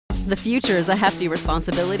The future is a hefty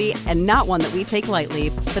responsibility and not one that we take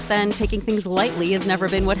lightly, but then taking things lightly has never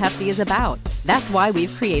been what Hefty is about. That's why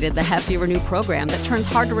we've created the Hefty Renew program that turns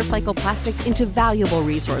hard-to-recycle plastics into valuable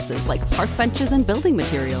resources like park benches and building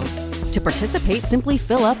materials. To participate, simply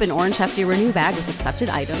fill up an orange Hefty Renew bag with accepted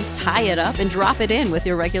items, tie it up, and drop it in with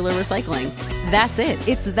your regular recycling. That's it.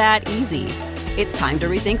 It's that easy. It's time to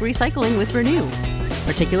rethink recycling with Renew.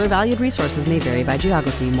 Particular valued resources may vary by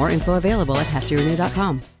geography. More info available at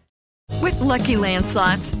heftyrenew.com. With Lucky Land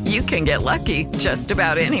Slots, you can get lucky just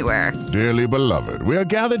about anywhere. Dearly beloved, we are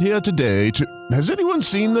gathered here today to... Has anyone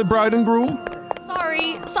seen the bride and groom?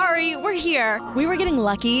 Sorry, we're here. We were getting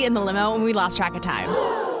lucky in the limo and we lost track of time.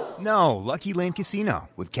 No, Lucky Land Casino,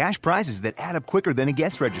 with cash prizes that add up quicker than a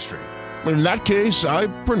guest registry. In that case, I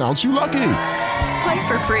pronounce you lucky. Play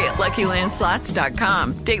for free at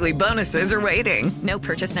LuckyLandSlots.com. Daily bonuses are waiting. No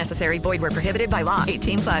purchase necessary. Void where prohibited by law.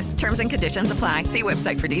 18+. Terms and conditions apply. See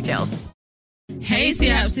website for details. Hey,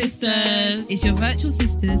 Syrup Sisters. It's your virtual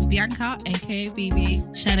sisters, Bianca, aka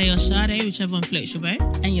BB, Sade or Sade, whichever one floats your boat.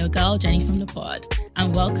 And your girl, Jenny from the pod.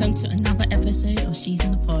 And welcome to another episode of She's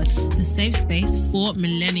in the Pod, the safe space for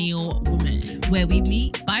millennial women, where we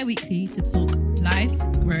meet bi-weekly to talk life,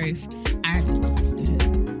 growth, and sisterhood.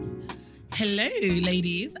 Hello,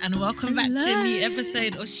 ladies, and welcome back to a new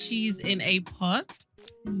episode of She's in a Pod.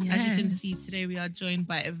 Yes. As you can see, today we are joined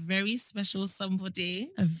by a very special somebody.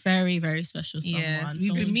 A very, very special someone. Yes,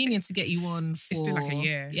 we've been meaning to get you on for... It's been like a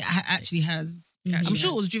year. Yeah, it actually has. I'm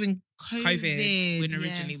sure it was during COVID. When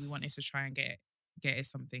originally we wanted to try and get it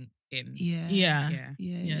something in. Yeah,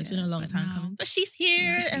 it's been a long time coming. But she's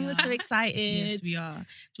here and we're so excited. Yes, we are. Do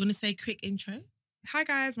you want to say a quick intro? Hi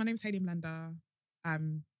guys, my name's Hayley Mlender.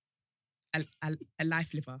 I'm a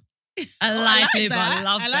life liver. A life liver. I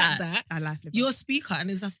love that. A life liver. You're a speaker, and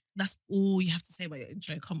that's all you have to say about your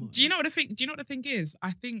intro. Come on. Do you know what the thing is?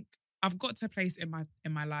 I think I've got to a place in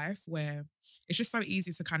my life where it's just so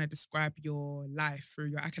easy to kind of describe your life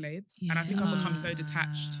through your accolades. Yeah. And I think I've become so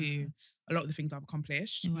detached to a lot of the things I've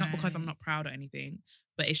accomplished. Right. Not because I'm not proud or anything,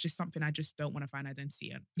 but it's just something I just don't want to find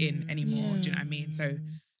identity in anymore. Do you know what I mean? So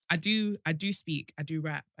I do speak, I do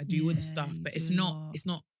rap, I do all the stuff, but it's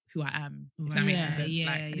not who I am, if that makes sense. At the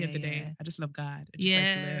end of the day, I just love God. I just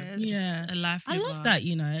like to live. A life I love that,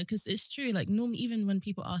 because it's true. Like normally, even when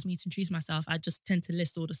people ask me to introduce myself, I just tend to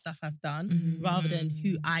list all the stuff I've done rather than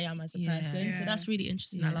who I am as a person. So that's really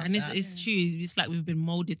interesting. I love and that. It's true. It's like we've been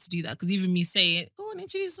molded to do that, because even me saying, go on,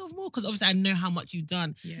 introduce yourself more, because obviously I know how much you've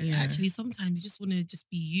done. Actually, sometimes you just want to just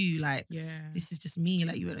be you. Like, this is just me.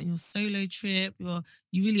 Like, you went on your solo trip.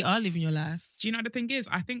 You really are living your life. Do you know what the thing is?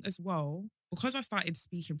 I think as well, because I started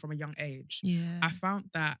speaking from a young age, I found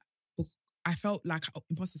that I felt like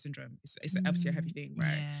imposter syndrome. It's obviously a heavy thing,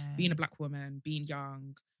 right? Yeah. Being a black woman, being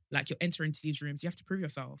young, like you're entering into these rooms, you have to prove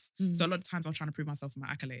yourself. So a lot of times I was trying to prove myself with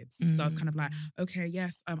my accolades. So I was kind of like, okay,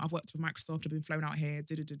 yes, I've worked with Microsoft, I've been flown out here,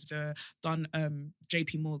 done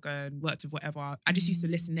JP Morgan, worked with whatever. I just used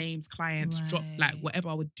to list names, clients, drop like whatever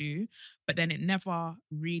I would do. But then it never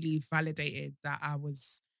really validated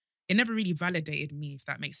it never really validated me, if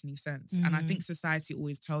that makes any sense. And I think society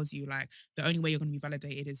always tells you like the only way you're going to be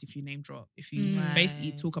validated is if you name drop, if you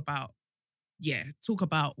basically talk about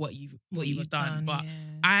what you've done. But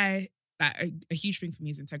I like a huge thing for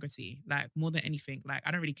me is integrity. Like more than anything, like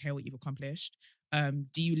I don't really care what you've accomplished.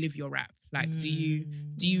 Do you live your rap? Like do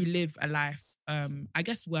you live a life? I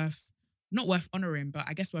guess not worth honoring, but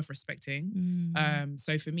I guess worth respecting.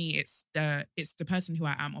 So for me, it's the person who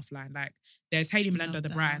I am offline. Like there's Hayley Mlender, the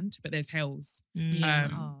brand, but there's Hales.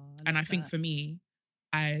 And I think for me,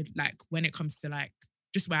 I like when it comes to like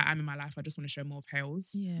just where I am in my life, I just want to show more of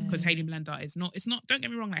Hales. Because Hayley Mlender it's not, don't get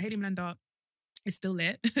me wrong, like Hayley Mlender is still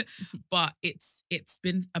lit, but it's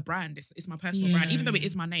been a brand. It's my personal brand. Even though it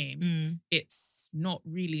is my name, it's not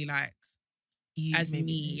really like you as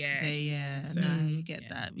me, So, we get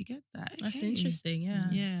that. Okay. That's interesting,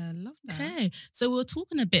 I love that. Okay, so we were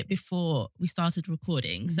talking a bit before we started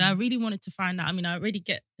recording, so I really wanted to find out, I mean, I already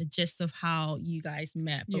get the gist of how you guys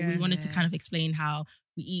met, but we wanted to kind of explain how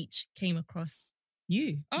we each came across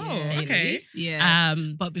you. Okay.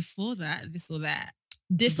 But before that, this or that.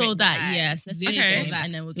 This or that, yes. Let's this okay. or that.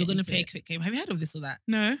 And then we're going to play a quick game. Have you heard of this or that?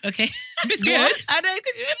 No. Okay. It's good. I know,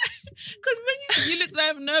 because when you look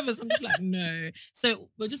like nervous, I'm just like, no. So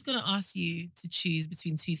we're just going to ask you to choose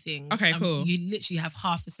between two things. Okay, cool. You literally have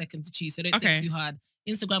half a second to choose, so don't think too hard.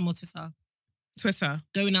 Instagram or Twitter? Twitter.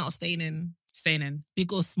 Going out or staying in? Staying in.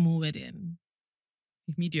 Big or small wedding?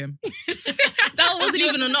 Medium. That wasn't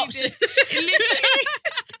even an option. Literally.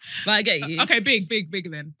 But I get you. Okay,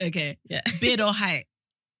 big then. Okay. Yeah. Beard or height?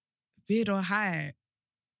 Beard or height?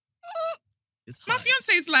 My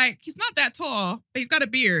fiance's like, he's not that tall, but he's got a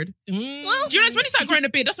beard. Well, do you know when he started growing a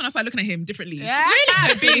beard? That's when I started looking at him differently. Yeah.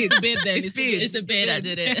 Really? It's the beard then. It's the beard that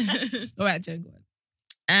did it. All right, Jen, go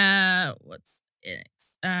on. What's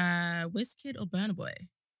next? WizKid or Burna Boy?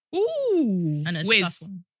 Ooh. And it's Wiz. tough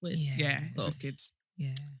one. Wiz. Yeah, Cool. it's WizKid.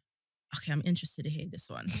 Yeah. Okay, I'm interested to hear this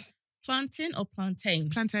one. Plantain or plantain?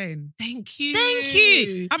 Plantain. Thank you. Thank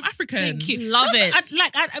you. I'm African. Thank you. Love it. I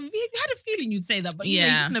had a feeling you'd say that, but you know,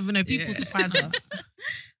 you just never know. People surprise us.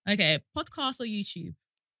 Okay, podcast or YouTube?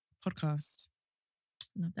 Podcast.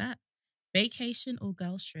 Love that. Vacation or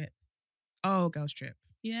girls trip? Oh, girls trip.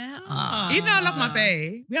 Yeah. Even though I love my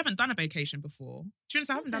bae, we haven't done a vacation before. To be honest,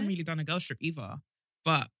 I haven't really done a girls trip either.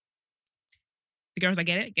 But the girls, I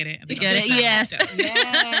get it. And the Get girls, it? Yes.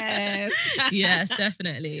 Yes. Yes,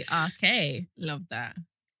 definitely. Okay. Love that.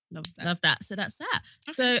 Love that. So that's that.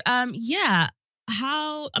 So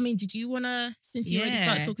did you wanna, since you already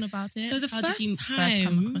started talking about it? So the how first did you time first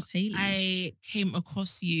come across Hayley? I came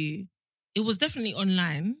across you, it was definitely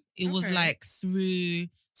online. It was like through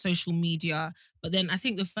social media. But then I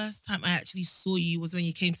think the first time I actually saw you was when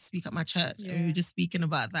you came to speak at my church, and we were just speaking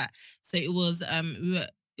about that. So it was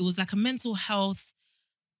it was like a mental health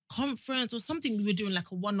conference or something. We were doing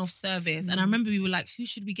like a one-off service, and I remember we were like, who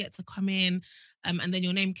should we get to come in? And then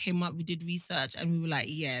your name came up. We did research, and we were like,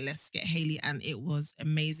 yeah, let's get Hayley, and it was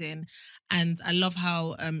amazing. And I love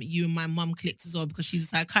how you and my mum clicked as well, because she's a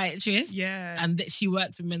psychiatrist, and that she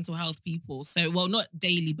works with mental health people. So, well, not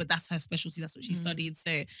daily, but that's her specialty. That's what she studied. So,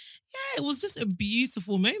 yeah, it was just a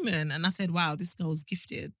beautiful moment. And I said, wow, this girl was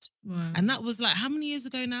gifted. Wow. And that was like, how many years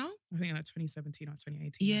ago now? I think like 2017 or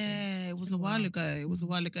 2018. Yeah, it was a while ago. It was a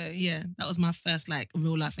while ago. Yeah, that was my first like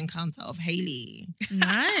real life encounter of Hayley.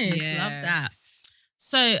 Nice, love that.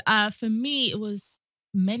 So for me, it was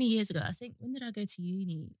many years ago. I think, when did I go to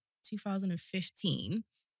uni? 2015.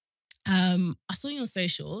 I saw you on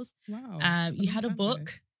socials. Wow. You had a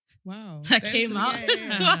book. Wow. That came out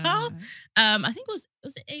as well. I think was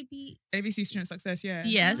it ABC Student Success, yeah.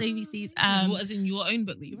 Yes, ABC's. What, as in your own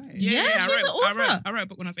book that you wrote? Yeah, she's an author. I wrote a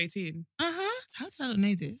book when I was 18. How did I not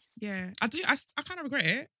know this? Yeah. I do. I kind of regret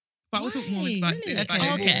it. But I also more Really?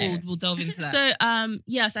 Okay. We'll delve into that. So,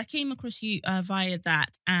 yes, I came across you via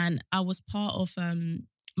that, and I was part of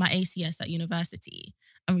my ACS at university,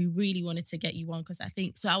 and we really wanted to get you on because I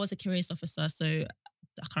think so. I was a careers officer, so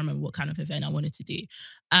I can't remember what kind of event I wanted to do,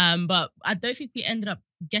 but I don't think we ended up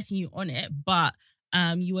getting you on it. But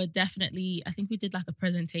you were definitely, I think we did like a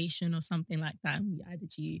presentation or something like that, and we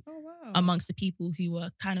added you amongst the people who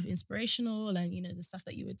were kind of inspirational, and you know the stuff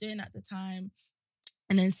that you were doing at the time.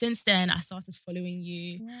 And then since then, I started following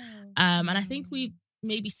you. Wow. And I think we've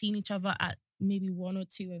maybe seen each other at maybe one or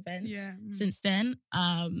two events since then.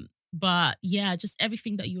 But yeah, just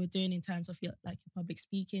everything that you were doing in terms of your public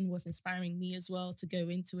speaking was inspiring me as well to go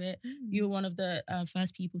into it. You were one of the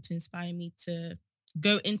first people to inspire me to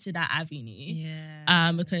go into that avenue.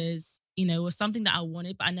 Yeah. Because, you know, it was something that I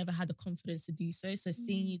wanted, but I never had the confidence to do so. So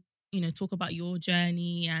seeing you, you know, talk about your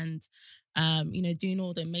journey and, you know, doing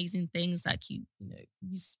all the amazing things like you've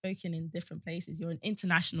spoken in different places. You're an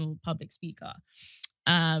international public speaker.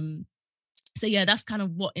 So yeah, that's kind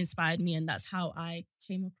of what inspired me, and that's how I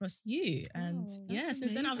came across you. And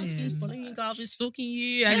since then I've just been following you, I've been stalking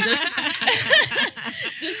you, and just,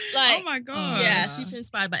 just like, oh my god, yeah, super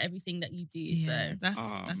inspired by everything that you do. Yeah, so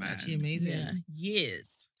that's actually amazing. Yeah,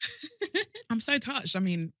 years. I'm so touched. I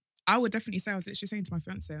mean, I would definitely say, I was literally saying to my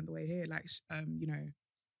fiance on the way here, like, you know,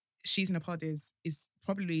 She's in a Pod is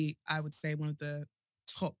probably, I would say, one of the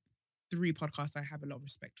top 3 podcasts I have a lot of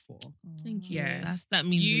respect for. Thank you. Yeah, that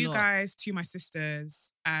means you a lot. guys, To My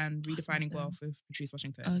Sisters, and Redefining Wealth with Patrice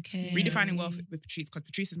Washington. Okay. Redefining Wealth with Patrice, because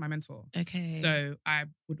Patrice is my mentor. Okay. So I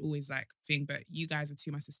would always think, but you guys are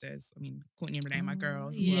To My Sisters. I mean, Courtney and Renee, my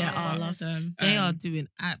girls. As yeah, well. I love them. They are doing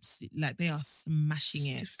absolutely, they are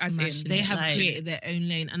smashing it. They have created their own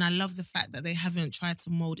lane, and I love the fact that they haven't tried to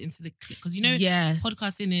mold into the clique, because you know,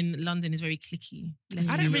 podcasting in London is very cliquey.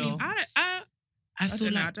 I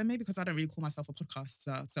feel like maybe because I don't really call myself a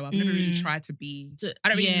podcaster, so I've never really tried to be. I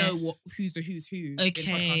don't really know who's who. Okay, in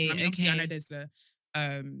podcasting. I mean, obviously I know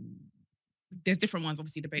there's different ones,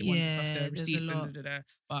 obviously debate ones and stuff, the receipts and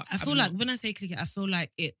but I feel like when I say clique, I feel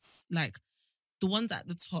like it's like the ones at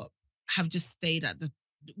the top have just stayed at the.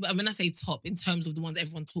 When I say top, in terms of the ones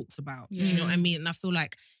everyone talks about, do you know what I mean? And I feel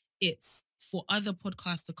like it's for other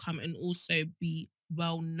podcasts to come and also be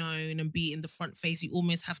well known and be in the front face, you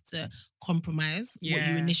almost have to compromise what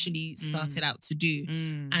you initially started out to do.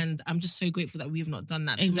 And I'm just so grateful that we have not done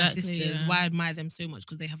that to my sisters. Why I admire them so much,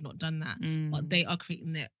 because they have not done that. But they are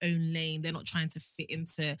creating their own lane. They're not trying to fit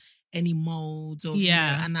into any molds or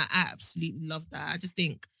and I absolutely love that. I just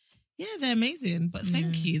think, yeah, they're amazing. But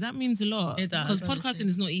thank you. That means a lot. Because podcasting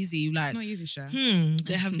is not easy. Like, it's not easy, Sha.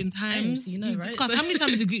 There have been times we've discussed. How many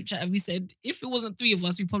times in the group chat have we said, if it wasn't 3 of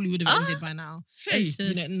us, we probably would have ended by now? It's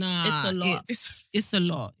a lot. It's a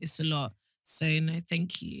lot. It's a lot. So no,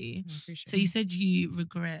 thank you. So you said you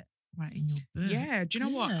regret writing your book. Yeah. Do you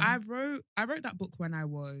know what? I wrote that book when I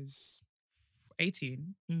was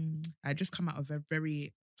 18. I just come out of a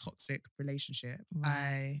very toxic relationship.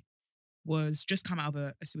 I was just come out of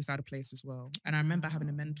a suicidal place as well. And I remember having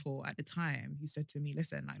a mentor at the time who said to me,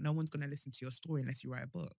 listen, like, no one's going to listen to your story unless you write a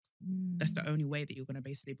book. That's the only way that you're going to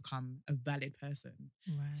basically become a valid person.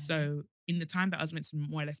 So in the time that I was meant to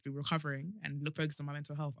more or less be recovering and focus on my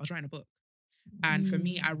mental health, I was writing a book. And for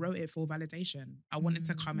me, I wrote it for validation. I wanted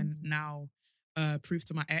to come and now prove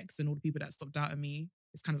to my ex and all the people that stopped doubting me.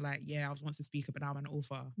 It's kind of like, yeah, I was once a speaker, but now I'm an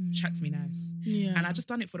author. Chat to me nice. And I just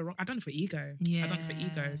done it I've done it for ego. I've done it for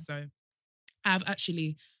ego. So I've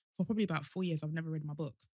actually, for probably about 4 years, I've never read my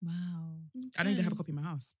book. Wow. I don't even have a copy in my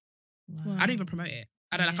house. Wow. I don't even promote it.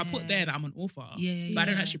 I don't I put there that I'm an author, but I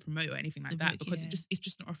don't actually promote it or anything like that because it's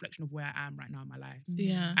just not a reflection of where I am right now in my life.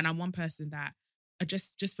 And I'm one person that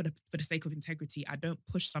just for the sake of integrity, I don't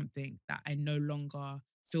push something that I no longer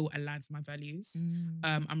feel aligns with my values.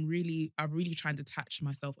 I'm really trying to detach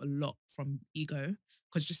myself a lot from ego,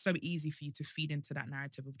 because it's just so easy for you to feed into that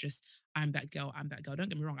narrative of just, I'm that girl. Don't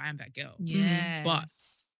get me wrong, I am that girl. But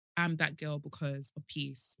I'm that girl because of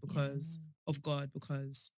peace, because of God,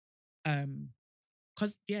 because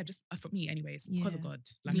just for me anyways, because of God.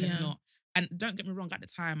 Like it's not. And don't get me wrong, at the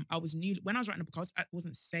time, when I was writing the book, I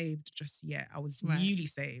wasn't saved just yet. I was newly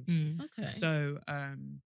saved. Okay.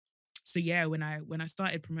 So yeah, when I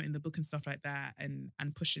started promoting the book and stuff like that and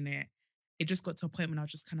pushing it, it just got to a point when I was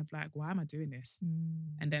just kind of like, why am I doing this?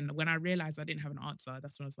 And then when I realized I didn't have an answer,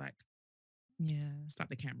 that's when I was like, stop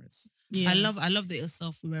the cameras. I love that you're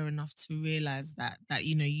self-aware enough to realize that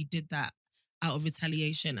you did that out of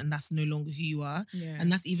retaliation, and that's no longer who you are.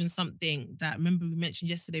 And that's even something that, remember we mentioned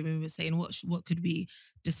yesterday when we were saying what could we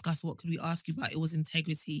discuss, what could we ask you about? It was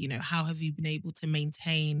integrity. How have you been able to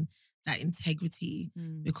maintain that integrity?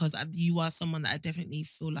 Because you are someone that I definitely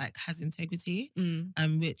feel like has integrity,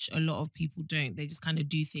 which a lot of people don't. They just kind of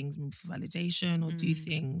do things maybe for validation or do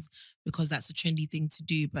things because that's a trendy thing to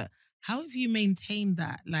do. But how have you maintained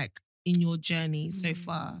that, like, in your journey so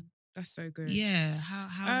far? That's so good. Yeah.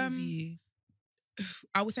 How have you?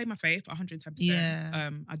 I would say my faith, 110%. Yeah.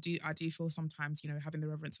 I do feel sometimes, having the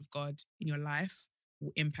reverence of God in your life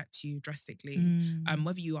will impact you drastically.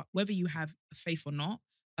 Whether you have faith or not,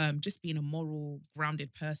 just being a moral,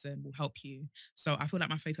 grounded person will help you. So I feel like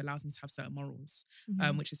my faith allows me to have certain morals,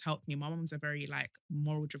 which has helped me. My mom's a very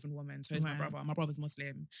moral-driven woman. So is my brother. My brother's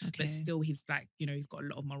Muslim, but still he's he's got a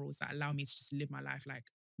lot of morals that allow me to just live my life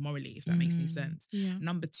morally, if that makes any sense.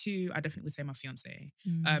 Number 2, I definitely would say my fiance.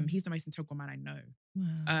 He's the most integral man I know.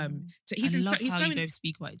 Wow. So he's how you both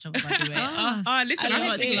speak about each other, by the way.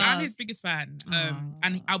 Listen, I'm his biggest fan.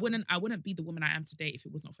 And I wouldn't be the woman I am today if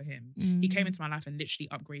it was not for him. He came into my life and literally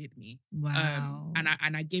upgraded me. Wow.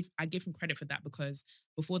 And I give him credit for that, because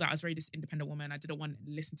before that I was very this independent woman. I didn't want to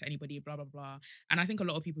listen to anybody, blah blah blah. And I think a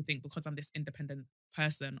lot of people think because I'm this independent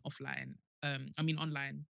person online.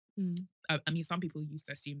 Some people used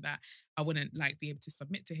to assume that I wouldn't be able to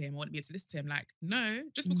submit to him, or wouldn't be able to listen to him. No,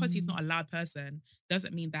 just because he's not a loud person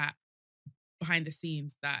doesn't mean that behind the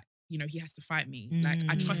scenes that he has to fight me.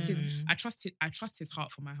 I trust his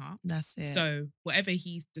heart for my heart. That's it. So whatever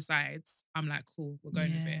he decides, I'm like, cool, we're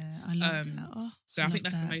going with it. I love that. So I think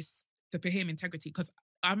that's the most for him, integrity. Because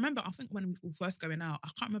I remember, I think when we were first going out, I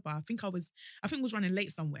can't remember. I think I was running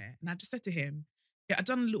late somewhere, and I just said to him, I'd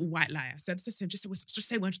done a little white lie. I said to him, just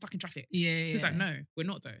say we're stuck in traffic. He's like, no, we're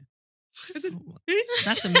not though. I said,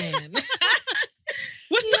 that's a man.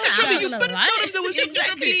 We're stuck in traffic. You better tell him that we're stuck in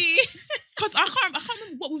traffic. Because I can't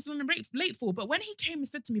remember what we was running late for. But when he came and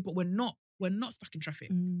said to me, but we're not stuck in traffic.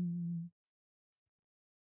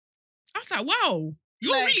 I was like, wow,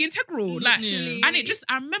 you're really integral. Literally. And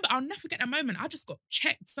I remember, I'll never forget that moment. I just got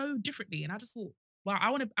checked so differently. And I just thought, well,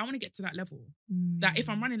 I want to get to that level. That if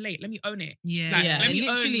I'm running late, let me own it.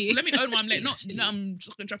 Let me own why I'm late. Not I'm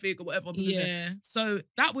stuck in traffic or whatever. So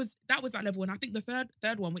that was that level. And I think the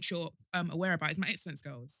third one, which you're aware about, is my excellence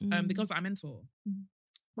girls. The girls that I mentor.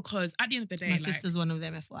 Because at the end of the day, my sister's one of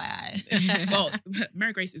them, FYI. Well,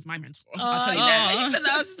 Mary Grace is my mentor. I'll tell you that.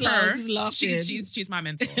 I was just laughing. She's my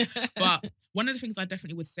mentor. But one of the things I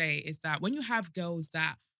definitely would say is that when you have girls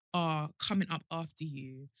that are coming up after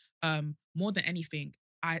you, more than anything,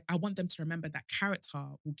 I want them to remember that character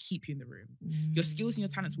will keep you in the room. Your skills and your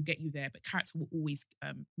talents will get you there, but character will always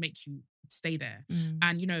make you stay there.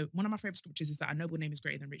 And, you know, one of my favorite scriptures is that a noble name is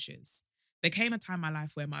greater than riches. There came a time in my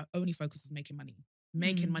life where my only focus was making money.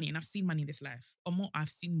 Money, and I've seen money in this life. I've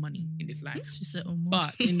seen money in this life. She said, "Omo."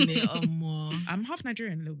 But I'm half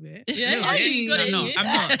Nigerian a little bit. Yeah, you got it. No, I'm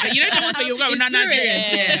not. But you know the ones that you're going with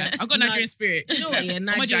Nigerians. Yeah, I've got Nigerian spirit. You know what? Yeah,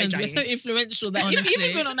 Nigerians, we're so influential that even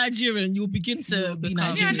if you're not Nigerian, you'll begin to be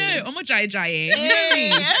Nigerian. Yeah, I know. Omo jai. You know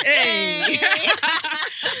me? Hey.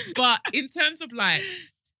 But in terms of like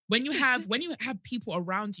when you have people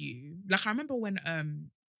around you, like I remember when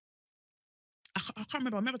I can't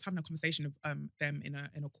remember. I remember having a conversation with them in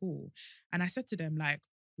a call, and I said to them, like,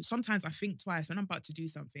 sometimes I think twice when I'm about to do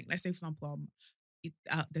something. Let's say, for example,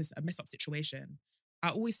 there's a mess up situation.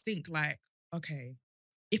 I always think like, okay,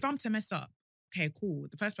 if I'm to mess up, okay, cool.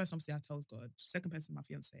 The first person obviously I tell is God. Second person, my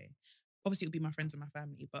fiance. Obviously, it would be my friends and my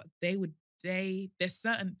family, but there's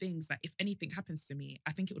certain things that if anything happens to me,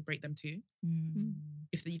 I think it would break them too.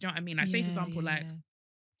 If you know what I mean. Like, say for example, like.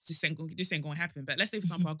 This ain't going to happen. But let's say, for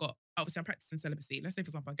example, I'm practicing celibacy. Let's say, for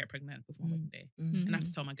example, I get pregnant before my wedding day. And I have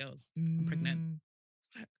to tell my girls I'm pregnant.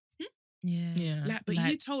 Like, Yeah. Like, but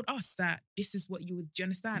you told us that this is what you would, do you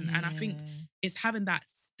understand? And I think it's having that,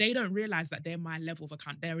 they don't realize that they're my level of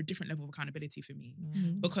they're a different level of accountability for me.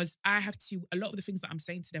 Because I have to, a lot of the things that I'm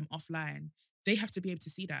saying to them offline, they have to be able to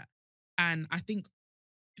see that. And I think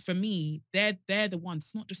for me, they're the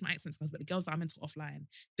ones, not just my ex-girls, but the girls that I mentor offline,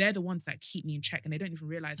 they're the ones that keep me in check and they don't even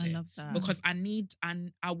realize it. I love that. Because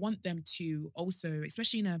I want them to also,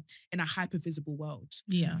 especially in a hyper visible world,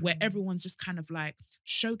 where everyone's just kind of like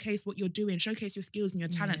showcase what you're doing, showcase your skills and your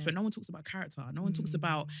talents, but no one talks about character. No one talks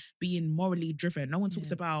about being morally driven. No one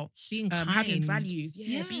talks about being kind. Having values.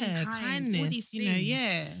 Being kind, kindness, all these you know,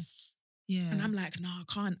 things. And I'm like, no,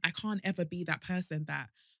 I can't ever be that person that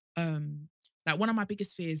like one of my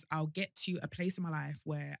biggest fears, I'll get to a place in my life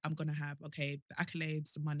where I'm going to have, okay, the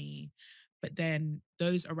accolades, the money, but then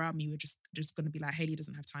those around me were just going to be like, Hayley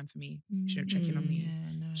doesn't have time for me. She don't check in on me.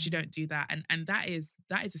 She don't do that. And that is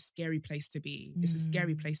a scary place to be. It's a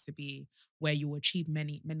scary place to be where you will achieve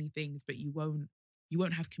many, many things, but you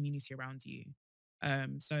won't have community around you.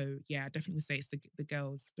 So yeah, I definitely would say it's the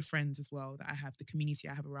girls, the friends as well that I have, the community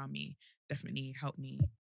I have around me definitely help me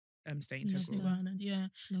stay integral.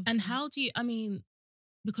 And how do you, I mean,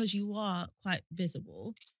 because you are quite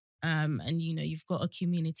visible, and you know, you've got a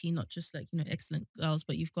community, not just like, you know, excellent girls,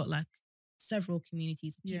 but you've got like several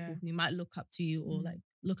communities of people who might look up to you or like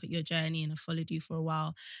look at your journey and have followed you for a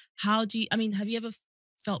while. How do you, I mean, have you ever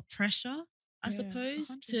felt pressure, I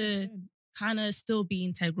suppose, 100%. To kind of still be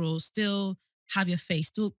integral, still have your face,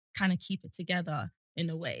 still kind of keep it together in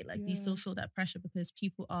a way? Like, do you still feel that pressure because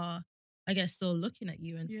people are, I guess, still looking at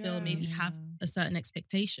you and still maybe have a certain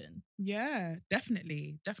expectation? Yeah,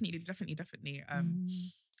 definitely. There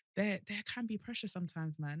can be pressure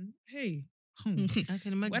sometimes, man. Hey. I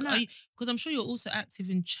can imagine. Because I'm sure you're also active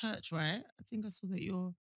in church, right? I think I saw that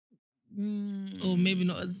you're, or maybe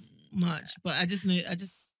not as much, but I just know,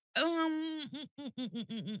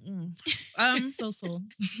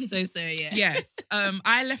 so yeah. Yes.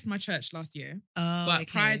 I left my church last year. But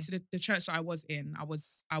prior to the church that I was in, I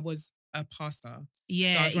was a pastor.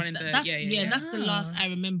 Yeah. So I was running that's the last I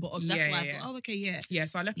remember of. That's why I thought, Yeah,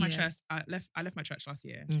 so I left my church. I left my church last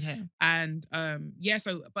year. Okay. And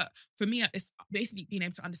so but for me, it's basically being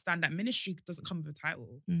able to understand that ministry doesn't come with a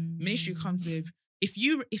title. Ministry comes with, if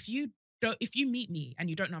you meet me and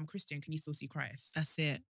you don't know I'm Christian, can you still see Christ? That's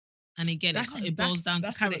it. And again, it boils down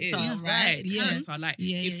to character, right? Character. Like,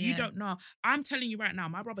 if you don't know, I'm telling you right now,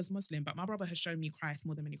 my brother's Muslim, but my brother has shown me Christ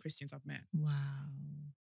more than many Christians I've met. Wow.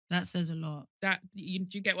 That says a lot. Do you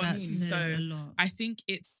get what I mean? That says a lot. I think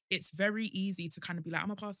it's very easy to kind of be like,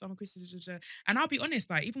 I'm a pastor, I'm a Christian. And I'll be honest,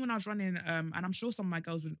 like, even when I was running, and I'm sure some of my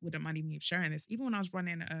girls wouldn't mind me sharing this, even when I was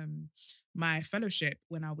running my fellowship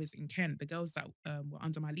when I was in Kent, the girls that were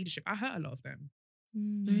under my leadership, I hurt a lot of them.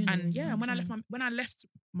 Really? And when I left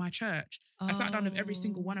my church, I sat down with every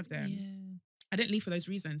single one of them. Yeah. I didn't leave for those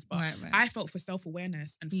reasons, but I felt for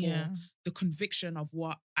self-awareness and for the conviction of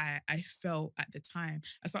what I felt at the time.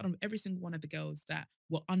 I sat down with every single one of the girls that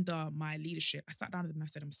were under my leadership. I sat down with them and I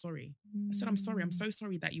said, I'm sorry. I said, I'm sorry. I'm so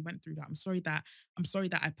sorry that you went through that. I'm sorry that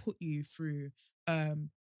I put you through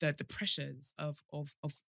the pressures of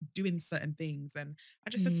doing certain things. And I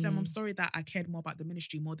just said to them, I'm sorry that I cared more about the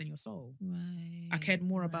ministry more than your soul. Right. I cared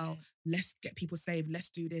more about let's get people saved, let's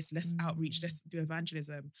do this, let's outreach, let's do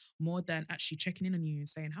evangelism, more than actually checking in on you and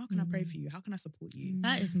saying, how can I pray for you? How can I support you?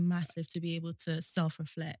 That is massive to be able to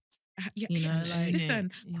self-reflect. Yeah, you know,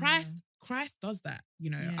 listen, Christ does that. You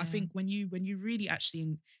know, I think when you really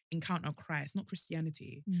actually encounter Christ, not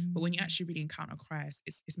Christianity, but when you actually really encounter Christ,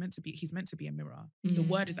 it's meant to be. He's meant to be a mirror. The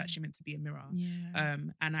word is actually meant to be a mirror.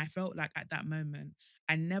 And I felt like at that moment,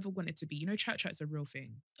 I never wanted to be. You know, church hurt is a real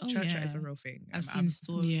thing. Church hurt is a real thing. I've seen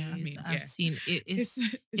stories. I've seen it.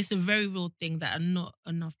 It's a very real thing that not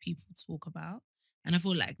enough people talk about. And I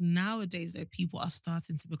feel like nowadays, though, people are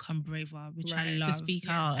starting to become braver, which I love. To speak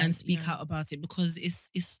out. And speak out about it, because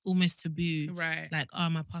it's almost taboo. Right. Like,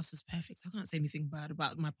 my pastor's perfect. I can't say anything bad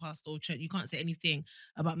about my pastor or church. You can't say anything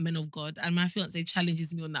about men of God. And my fiance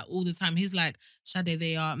challenges me on that all the time. He's like, Shade,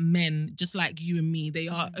 they are men, just like you and me. They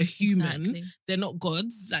are a human. Exactly. They're not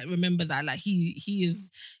gods. Like, remember that. Like, he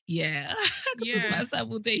is, I could talk about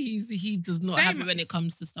Sam all day. He does not have it when it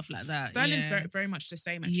comes to stuff like that. Sterling's very, very much the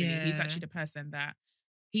same, actually. He's actually the person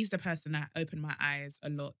that opened my eyes a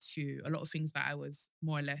lot to a lot of things that I was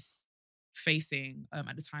more or less facing at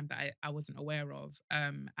the time that I wasn't aware of.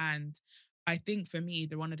 And I think for me,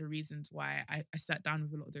 one of the reasons why I sat down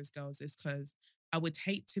with a lot of those girls is because I would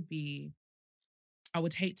hate to be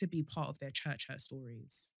part of their church hurt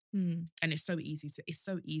stories. And it's so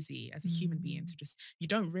easy as a human being to just, you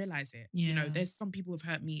don't realize it. You know, there's some people who've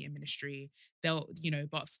hurt me in ministry. But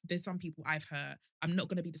there's some people I've hurt. I'm not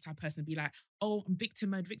going to be the type of person to be like, oh, I'm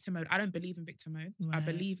victim mode. I don't believe in victim mode. Right. I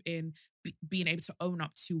believe in being able to own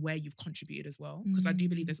up to where you've contributed as well. Because I do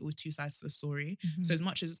believe there's always two sides to a story. So as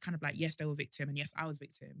much as it's kind of like, yes, they were victim and yes, I was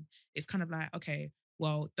victim, it's kind of like, okay,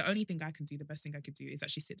 well, the only thing I can do, the best thing I could do is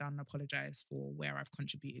actually sit down and apologize for where I've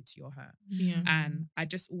contributed to your hurt. And I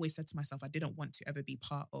just always said to myself, I didn't want to ever be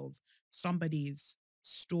part of somebody's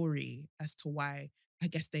story as to why I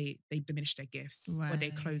guess they diminish their gifts or they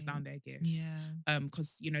close down their gifts.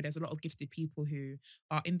 Because, you know, there's a lot of gifted people who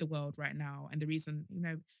are in the world right now. And the reason, you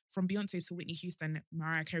know, from Beyonce to Whitney Houston,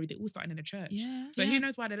 Mariah Carey, they all started in the church. But who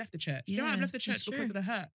knows why they left the church? They might have left the church because of the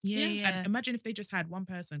hurt. And imagine if they just had one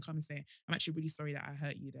person come and say, I'm actually really sorry that I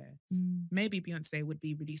hurt you there. Maybe Beyonce would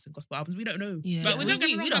be releasing gospel albums. We don't know. But we don't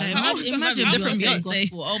know. Imagine different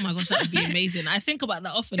gospel. Oh my gosh, that would be amazing. I think about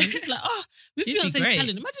that often. I'm just like, with Beyonce's talent,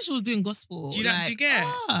 imagine she was doing gospel. Do you get?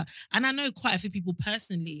 And I know quite a few people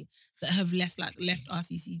personally that have left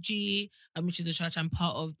RCCG, which is the church I'm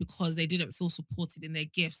part of, because they didn't feel supported in their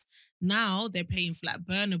gifts. Now they're paying for like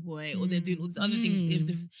Burna Boy, or they're doing all this other thing.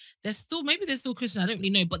 They're still Christian, I don't really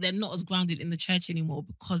know, but they're not as grounded in the church anymore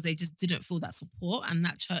because they just didn't feel that support. And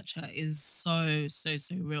that church hurt is so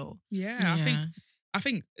real. I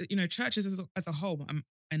think you know, churches as a whole,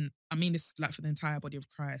 and I mean this like for the entire body of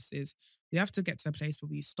Christ, is we have to get to a place where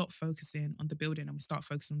we stop focusing on the building and we start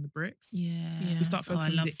focusing on the bricks. We start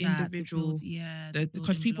focusing on the individual.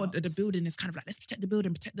 Because people, the building is kind of like, let's protect the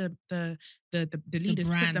building, protect the leaders,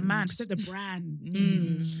 protect the man, protect the brand.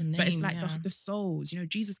 But it's like the souls. You know,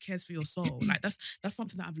 Jesus cares for your soul. Like that's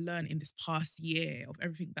something that I've learned in this past year of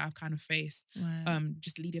everything that I've kind of faced.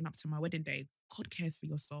 Just leading up to my wedding day. God cares for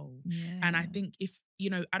your soul. And I think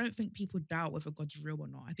I don't think people doubt whether God's real or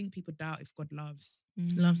not. I think people doubt if God loves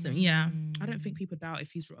them. I don't think people doubt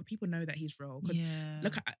if he's real. People know that he's real. Because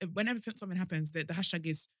look, whenever something happens, the hashtag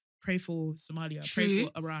is pray for Somalia, pray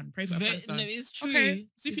for Iran, pray for Afghanistan. No, it's true. Okay,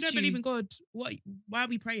 so if you don't believe in God, why are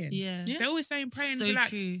we praying? They're always saying praying so like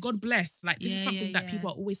true. God bless. Like this is something that people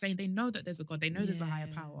are always saying. They know that there's a God. They know there's a higher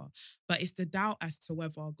power. But it's the doubt as to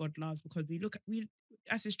whether God loves, because we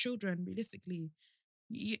as his children, realistically,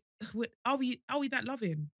 are we that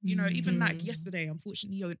loving? You know, even like yesterday,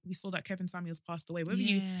 unfortunately, we saw that Kevin Samuels passed away. Whether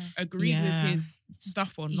you agree with his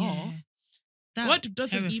stuff or not, God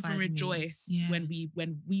doesn't even rejoice when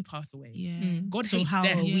we pass away. God hates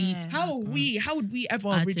death. How would we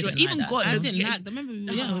ever rejoice? Even God, I didn't like that. Remember we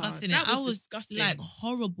were discussing it. I was disgusting. Like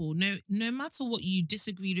horrible. No matter what you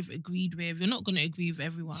disagreed with, agreed with, you're not going to agree with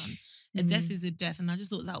everyone. A death is a death, and I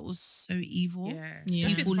just thought that was so evil.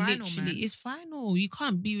 People literally, it's final. You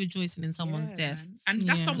can't be rejoicing in someone's death, and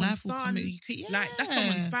that's someone's son. Like that's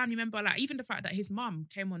someone's family member. Like even the fact that his mum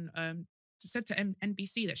came on, said to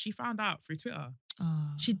NBC that she found out through Twitter.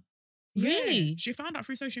 Really? She found out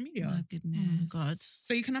through social media. My goodness. Oh God.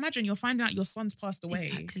 So you can imagine you're finding out your son's passed away.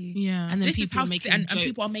 Exactly. Yeah. And then this people are making jokes, and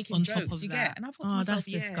people are making on jokes. top of You that. get? And I thought to myself,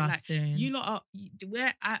 that's disgusting. Like, you lot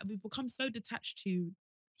are, we've become so detached to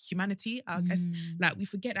humanity. I guess like we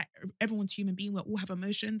forget that everyone's human being. We all have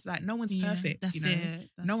emotions. Like no one's perfect. That's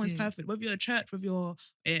no one's perfect. Whether you're a church, whether you're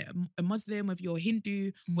a Muslim, whether you're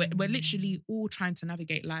Hindu, we're literally all trying to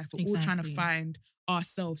navigate life. We're all trying to find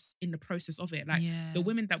ourselves in the process of it. Like the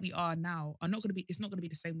women that we are now are not going to be. It's not going to be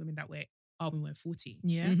the same women that we are when we're 40.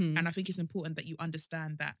 Yeah, and I think it's important that you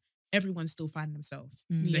understand that everyone's still finding themselves.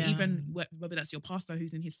 So even whether that's your pastor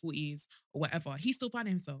who's in his 40s or whatever, he's still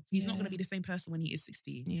finding himself. He's not going to be the same person when he is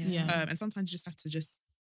 60. And sometimes you just have to just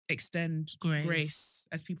extend grace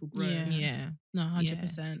as people grow. No,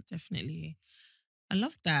 100%. Definitely. I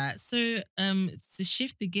love that. So to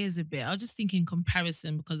shift the gears a bit, I was just thinking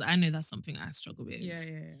comparison, because I know that's something I struggle with.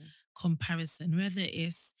 Comparison, whether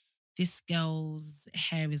it's this girl's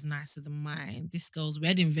hair is nicer than mine, this girl's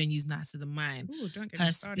wedding venue is nicer than mine. Ooh, don't get her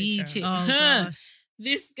me started, speech, gosh.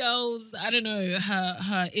 this girl's, I don't know,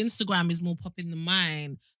 her Instagram is more popping than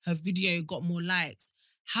mine, her video got more likes.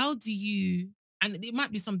 How do you, and it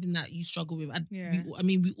might be something that you struggle with. I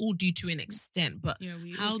mean, we all do to an extent, but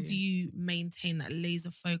how do you maintain that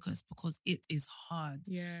laser focus? Because it is hard.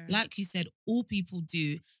 Like you said, all people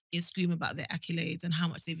do is scream about their accolades and how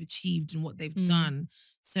much they've achieved and what they've done.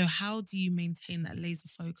 So how do you maintain that laser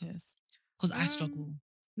focus? Because I struggle.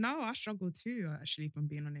 No, I struggle too, actually, if I'm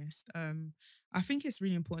being honest. I think it's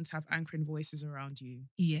really important to have anchoring voices around you.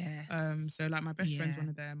 Yes. So like my best friend's one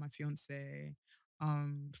of them, my fiance.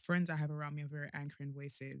 Friends I have around me are very anchoring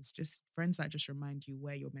voices. Just friends that just remind you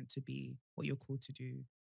where you're meant to be, what you're called to do,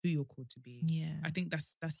 who you're called to be. I think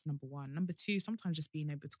that's number one. Number two, sometimes just being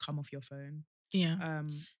able to come off your phone. Do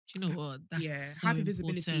you know what? That's so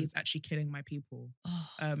hypervisibility important. is actually killing my people.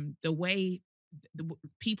 The way the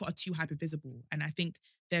people are too hypervisible, and I think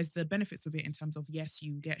there's the benefits of it in terms of, yes,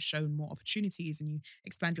 you get shown more opportunities and you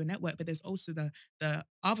expand your network, but there's also the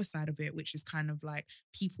other side of it, which is kind of like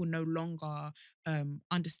people no longer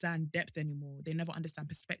understand depth anymore. They never understand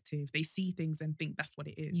perspective. They see things and think that's what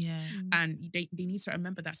it is. And they need to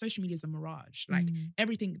remember that social media is a mirage. Like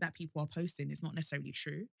everything that people are posting is not necessarily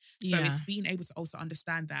true. So it's being able to also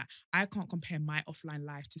understand that I can't compare my offline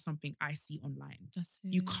life to something I see online.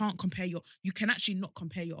 You can't compare you can actually not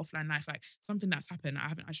compare your offline life. Like something that's happened, I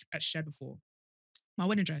haven't actually shared before. My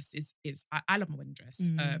wedding dress is I love my wedding dress.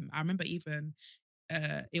 I remember even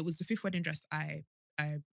it was the 5th wedding dress I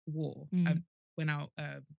wore when out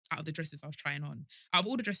of the dresses I was trying on. Out of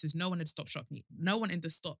all the dresses, no one had stopped shop me. No one in the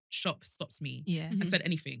shop stops me and said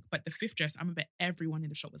anything. But the 5th dress, I remember everyone in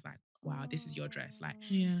the shop was like, "Wow, this is your dress. Like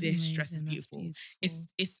this dress is beautiful."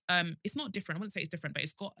 It's not different. I wouldn't say it's different, but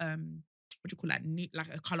it's got what do you call that? Like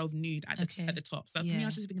a colour of nude at the top. So for me, I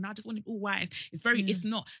was just thinking, I just wanted all white. It's very, it's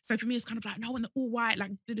not. So for me, it's kind of like, no, I want the all white, like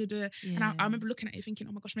And I remember looking at it thinking,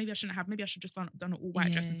 oh my gosh, maybe I shouldn't have. Maybe I should just done an all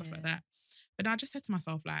white dress and stuff like that. But then I just said to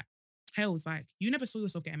myself, like, Hales, like, you never saw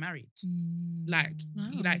yourself getting married. Like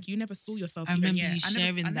you never saw yourself. I remember you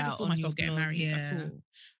sharing I never that saw on myself your getting blog, married at all.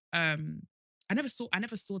 I never saw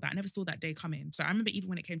that. I never saw that day coming. So I remember even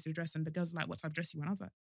when it came to the dress and the girls were like, what type of dress you want? I was like,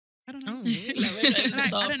 I don't know. Oh, really?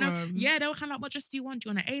 Like, I don't know. Yeah, they were kind of like, what dress do you want? Do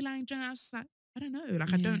you want an A-line dress? I was just like, I don't know.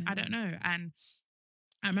 Like, I don't know. And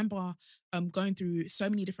I remember going through so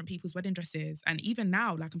many different people's wedding dresses. And even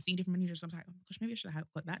now, like, I'm seeing different wedding dresses. I'm like, oh my gosh, maybe I should have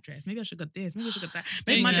got that dress. Maybe I should have got this. Maybe I should have got that.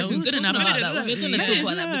 Maybe my dress is good enough. We're going to talk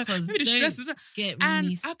about that because maybe the dress is... And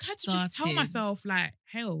I had to just tell myself, like,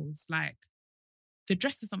 Hales, like, the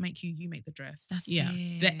dress doesn't make you, you make the dress. That's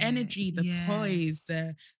the energy, the poise,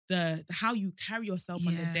 the how you carry yourself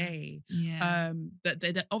on the day.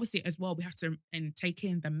 The obviously as well, we have to take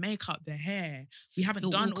in the makeup, the hair. We haven't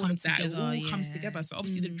done all of that. It all comes together. So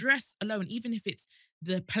obviously the dress alone, even if it's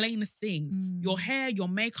the plainest thing, your hair, your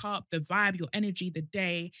makeup, the vibe, your energy, the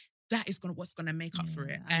day, that is what's gonna make up for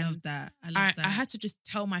it. I love that. I had to just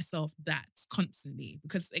tell myself that constantly,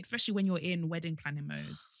 because especially when you're in wedding planning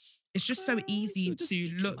mode, it's just so easy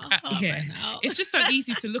to look at it's just so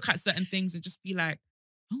easy to look at certain things and just be like,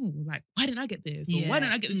 oh, like, why didn't I get this? Or why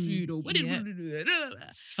didn't I get this food? Or why didn't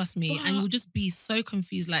Trust me. And you'll just be so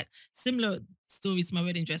confused. Like, similar story to my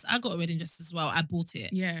wedding dress. I got a wedding dress as well. I bought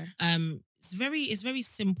it. Yeah. It's very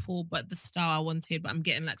simple, but the style I wanted, but I'm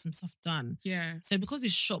getting like some stuff done. Yeah. So because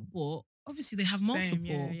it's shop bought, obviously they have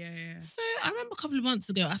multiple. Yeah. So I remember a couple of months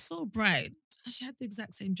ago, I saw a bride. She had the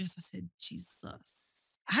exact same dress. I said, Jesus.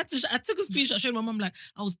 I took a screenshot, showed my mum, like,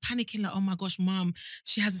 I was panicking, like, oh my gosh, mum,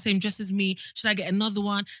 she has the same dress as me. Should I get another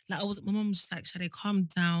one? Like, my mum was just like, should I calm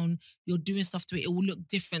down? You're doing stuff to it. It will look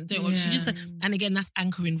different. Don't worry. She just said, and again, that's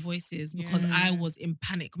anchoring voices, because I was in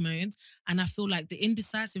panic mode. And I feel like the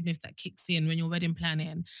indecisiveness that kicks in when you're wedding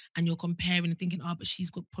planning and you're comparing and thinking, oh, but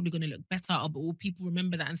she's probably going to look better. Or, but will people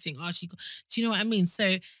remember that and think, oh, do you know what I mean?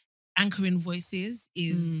 So anchoring voices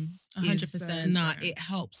is 100%. Nah, it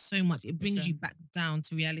helps so much. It brings you back down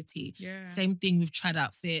to reality. Yeah. Same thing with trad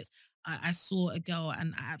outfits. I saw a girl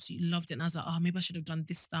and I absolutely loved it. And I was like, oh, maybe I should have done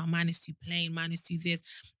this style. Mine is too plain. Mine is too this.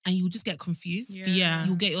 And you'll just get confused. Yeah.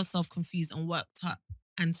 You'll get yourself confused and worked up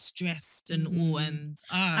and stressed and all. And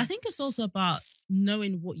I think it's also about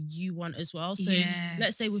knowing what you want as well. So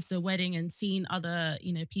let's say with the wedding and seeing other,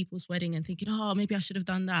 people's wedding and thinking, oh, maybe I should have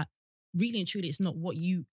done that. Really and truly, it's not what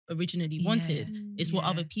you originally wanted. It's what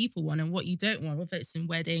other people want and what you don't want, whether it's in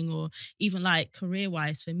wedding or even like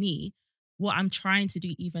career-wise for me. What I'm trying to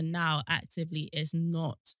do even now actively is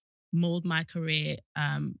not mold my career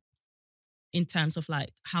in terms of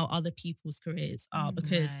like how other people's careers are.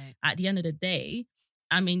 Because at the end of the day,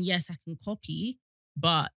 I mean, yes, I can copy,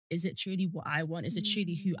 but is it truly what I want? Is it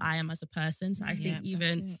truly who I am as a person? So I think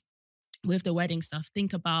even with the wedding stuff,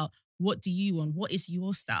 think about what do you want? What is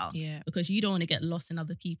your style? Yeah. Because you don't want to get lost in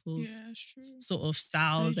other people's sort of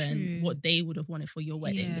styles and what they would have wanted for your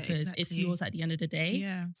wedding because it's yours at the end of the day.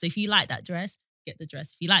 Yeah. So if you like that dress, get the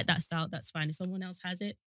dress. If you like that style, that's fine. If someone else has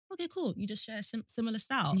it, okay, cool. You just share similar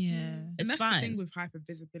style. Yeah. It's and that's fine. the thing with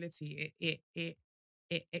hypervisibility.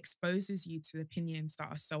 It exposes you to opinions that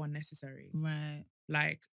are so unnecessary. Right.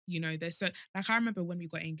 Like, there's so like I remember when we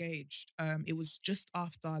got engaged, it was just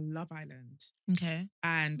after Love Island. Okay.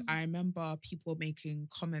 And I remember people making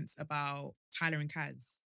comments about Tyler and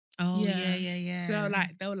Kaz. Oh, yeah. So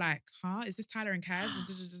like they were like, huh, is this Tyler and Kaz?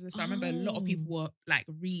 So I remember a lot of people were like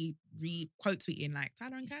quote tweeting like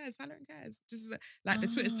Tyler and Kaz. This is like the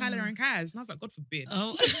Twitter's Tyler and Kaz. And I was like, God forbid.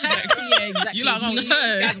 Oh, yeah, exactly. You like,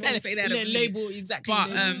 guys want to say that. Label exactly. But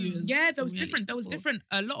there was different.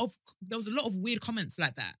 There was a lot of weird comments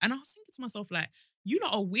like that. And I was thinking to myself, like, you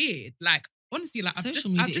lot are weird. Like, honestly, like I've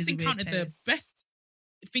just encountered the best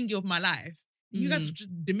thingy of my life. You guys are just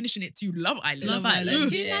diminishing it to Love Island. Love Island.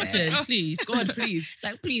 Can you imagine? Please. God, please.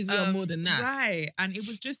 Like, please, we are more than that. Right. And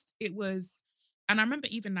and I remember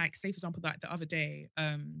even like, say for example, like the other day,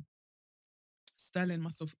 Sterling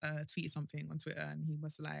must have tweeted something on Twitter and he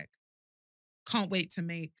was like, can't wait to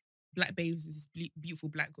make Black Babes this beautiful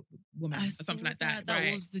black woman or something like that.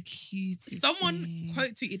 That was the cutest Someone thing.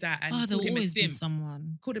 quote tweeted that and there'll called him a always be simp.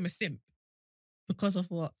 someone. Called him a simp. Because of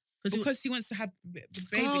what? Because he wants to have baby.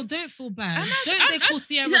 Girl, don't feel bad. Don't they call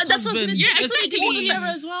Sierra's that's what husband? I was going to say. Sierra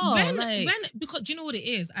as well. Because do you know what it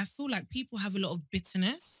is? I feel like people have a lot of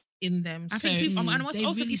bitterness in them. I think people, and they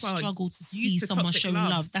also really people struggle to see someone show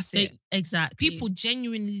love. That's it. Exactly. People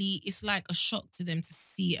genuinely, it's like a shock to them to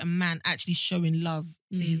see a man actually showing love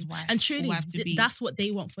to his wife. And truly, that's what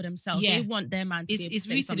they want for themselves. Yeah. They want their man to be able to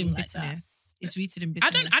say rooted in something like bitterness. It's rooted in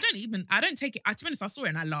bitterness. I don't take it. To be honest, I saw it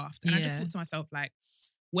and I laughed. And I just thought to myself, like,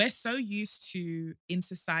 we're so used to in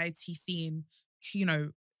society seeing,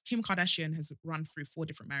 Kim Kardashian has run through 4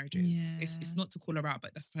 different marriages. Yeah. It's not to call her out,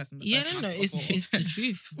 but that's the person. It's the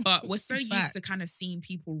truth. But we're so used to kind of seeing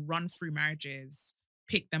people run through marriages,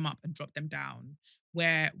 pick them up and drop them down,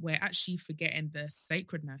 where we're actually forgetting the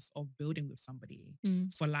sacredness of building with somebody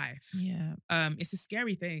for life. Yeah. It's a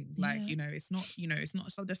scary thing. Like, it's not.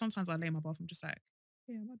 So there's sometimes I lay in my bathroom just like,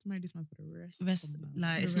 yeah, I'm about to marry this man for the rest.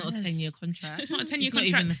 It's not a 10-year contract. It's not a 10-year contract.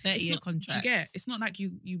 contract. Not even a 30-year contract. You get? It's not like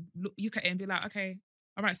you look at it and be like, okay,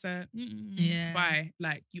 all right, sir, bye.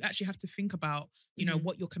 Like, you actually have to think about,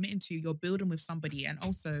 what you're committing to. You're building with somebody, and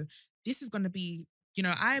also this is going to be,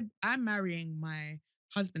 I'm marrying my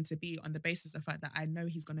husband to be on the basis of the fact that I know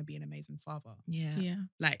he's going to be an amazing father. Yeah.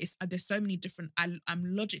 Like, there's so many different. I'm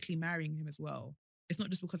logically marrying him as well. It's not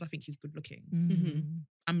just because I think he's good looking.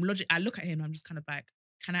 Mm-hmm. I look at him and I'm just kind of like,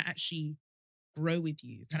 can I actually grow with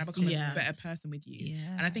you? Can I become a better person with you?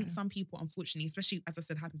 Yeah. And I think some people, unfortunately, especially as I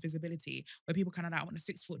said, hypervisibility, where people kind of like want a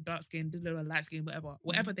 6 foot dark skin, light skin,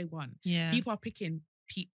 whatever they want. Yeah. People are picking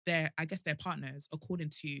their partners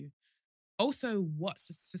according to also what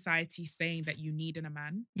society's saying that you need in a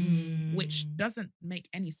man, which doesn't make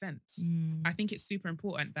any sense. I think it's super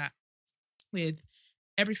important that with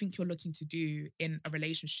everything you're looking to do in a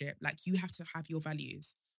relationship, like, you have to have your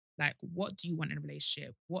values. Like, what do you want in a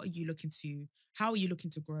relationship? What are you looking to, how are you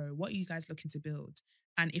looking to grow? What are you guys looking to build?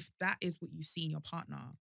 And if that is what you see in your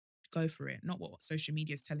partner, go for it. Not what social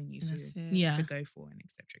media is telling you to go for, and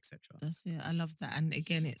et cetera, et cetera. That's it. I love that. And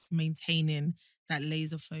again, it's maintaining that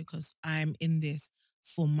laser focus. I'm in this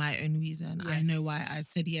for my own reason. Yes. I know why I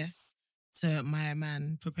said yes to my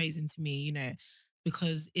man proposing to me,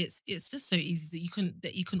 because it's just so easy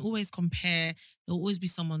that you can always compare. There'll always be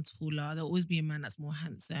someone taller. There'll always be a man that's more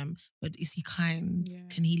handsome. But is he kind? Yeah.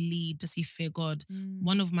 Can he lead? Does he fear God?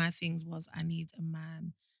 One of my things was I need a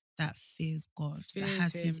man that fears God, that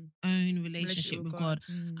has his own relationship with God.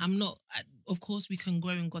 I'm not, of course we can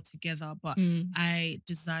grow in God together, but I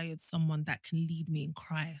desired someone that can lead me in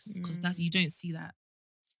Christ, because that's, you don't see that.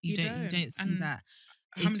 You don't see that.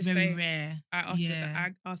 It's very rare.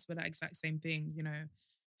 I asked for that exact same thing. You know,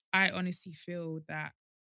 I honestly feel that,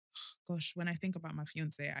 gosh, when I think about my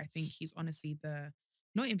fiance, I think he's honestly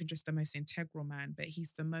not even just the most integral man, but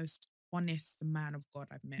he's the most honest man of God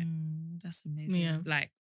I've met. That's amazing. Yeah.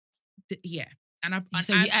 Like, yeah. And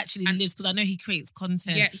he actually lives, because I know he creates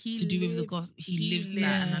content to do with the gospel. He lives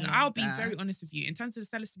that. And I'll be very honest with you. In terms of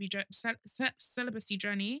the celibacy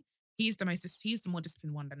journey, he's the more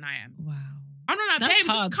disciplined one than I am. Wow. I'm not like, babe,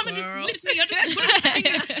 just come and just lips me. You're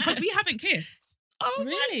just because we haven't kissed. Oh,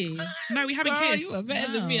 really? No, we haven't kissed. You are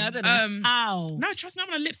better than me. I don't know how. No, trust me, I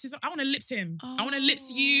want to lips him. I want to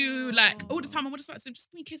lips you like all the time. I want to start saying,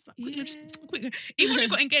 just give me a kiss, like, quick, just quick. Even when we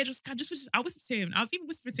got engaged, I whispered to him. I was even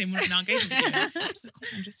whispering to him when we were engaged.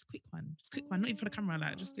 Just a quick one, not even for the camera,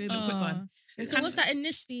 like just do a little quick one. So was that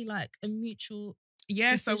initially like a mutual?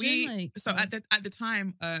 Yeah, decision? At the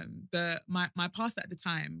time, my pastor at the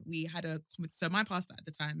time, we had my pastor at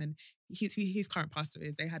the time and his current pastor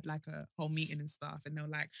they had like a whole meeting and stuff, and they were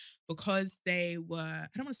like, because they were, I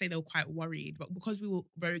don't want to say they were quite worried, but because we were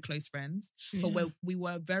very close friends, but where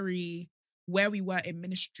we were in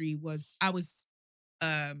ministry was, I was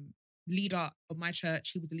leader of my church,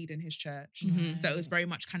 he was the leader in his church. So it was very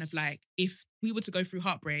much kind of like, if we were to go through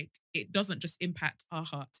heartbreak, it doesn't just impact our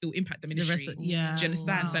hearts, it will impact the ministry. Do you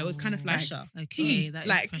understand? So it was kind of like, okay, that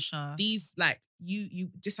like, is pressure. These, like, you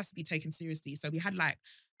just has to be taken seriously. So we had like,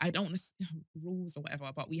 I don't want to rules or whatever,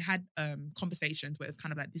 but we had conversations where it's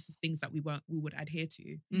kind of like, this is things that we would adhere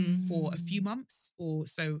to for a few months or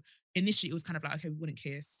so. Initially it was kind of like, okay, we wouldn't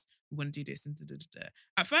kiss, we wouldn't do this and da-da-da-da.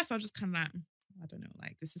 At first I was just kind of like, I don't know,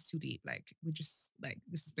 like, this is too deep. Like, we're just, like,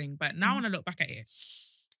 this is thing. But now when I look back at it,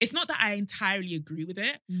 it's not that I entirely agree with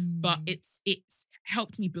it, but it's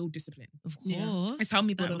helped me build discipline. Of course. It's helped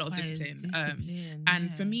me build a lot of discipline.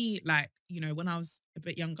 And for me, like, you know, when I was a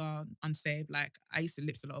bit younger, unsaved, like, I used to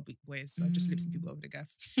lips a lot of big boys. So I just lipsing people over the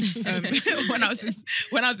gaff. When I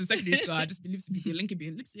was in secondary school, I just been lipsing people, linking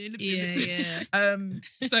being lipsing.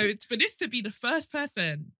 So for this to be the first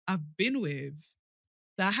person I've been with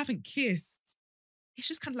that I haven't kissed, it's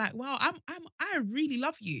just kind of like, wow, I really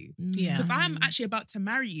love you. Because I'm actually about to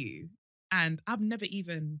marry you, and I've never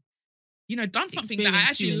even, you know, done something that I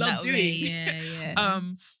actually love doing.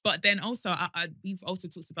 But then also, we've also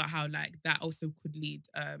talked about how like that also could lead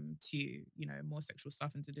to, you know, more sexual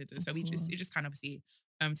stuff and so it just kind of obviously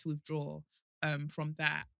to withdraw from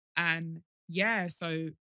that. And yeah, so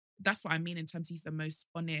that's what I mean in terms of he's the most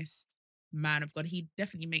honest man of God. He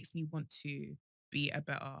definitely makes me want to be a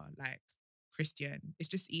better like Christian. It's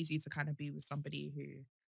just easy to kind of be with somebody who,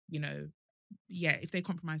 you know, if they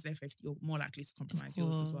compromise their faith, you're more likely to compromise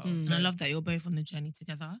yours as well. And I love that you're both on the journey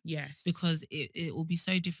together. Yes. Because it will be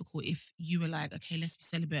so difficult if you were like, okay, let's be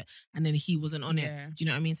celibate, and then he wasn't on it. Do you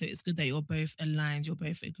know what I mean? So it's good that you're both aligned, you're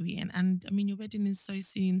both agreeing. And I mean, your wedding is so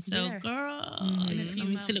soon. So girl,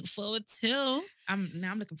 something to look forward to. I'm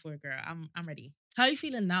looking forward, girl. I'm ready. How are you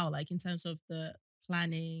feeling now, like in terms of the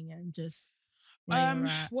planning and just where you're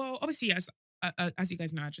at? Well, obviously, as you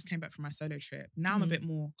guys know, I just came back from my solo trip. Now I'm a bit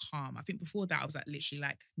more calm. I think before that I was literally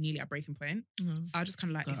like nearly at breaking point. I was just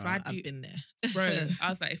kind of like, if I do, I've been there, bro. I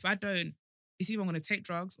was like, if I don't, it's either I'm gonna take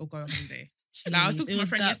drugs or go on holiday. Like, I was talking to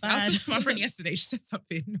my friend yesterday. She said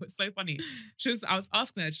something. It was so funny. I was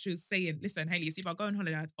asking her. She was saying, "Listen, Hayley, it's either I go on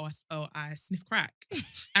holiday or I sniff crack."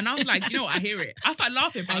 And I was like, you know what? I hear it. I started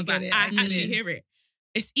laughing, but I actually hear it.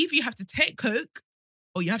 It's either you have to take coke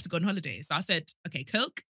or you have to go on holiday. So I said, okay,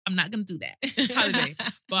 coke. I'm not gonna do that holiday,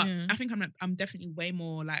 but I think I'm definitely way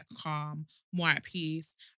more like calm, more at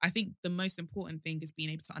peace. I think the most important thing is being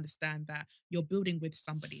able to understand that you're building with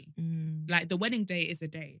somebody. Like the wedding day is a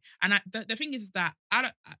day, and the thing is that I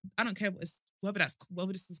don't care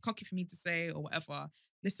whether this is cocky for me to say or whatever.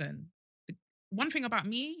 Listen, one thing about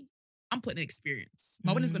me, I'm putting an experience.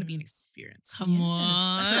 My wedding's going to be an experience. Come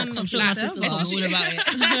on. I'm sure my sister told me all about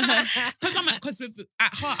it. Because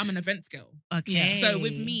at heart, I'm an events girl. Okay. So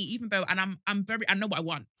with me, even though, and I know what I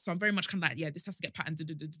want. So I'm very much kind of like, yeah, this has to get patterned.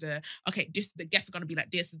 Okay, the guests are going to be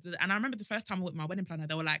like this. And I remember the first time I went with my wedding planner,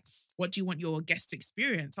 they were like, what do you want your guests to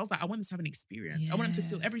experience? I was like, I want them to have an experience. Yes. I want them to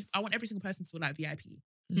feel I want every single person to feel like VIP.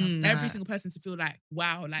 Every single person to feel like,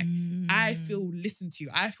 wow, like I feel listened to,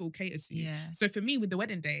 I feel catered to. Yeah. So for me with the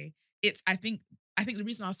wedding day, I think the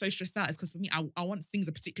reason I was so stressed out is because for me, I want things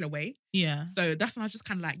a particular way. Yeah. So that's when I was just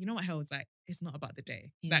kind of like, you know what, hell, it's like, it's not about the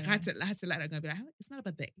day. Like I had to let that go and be like, it's not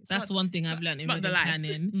about the day. That's one thing I've learned in wedding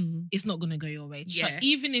planning. It's not going to go your way.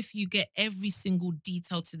 Even if you get every single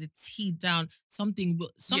detail to the T down, something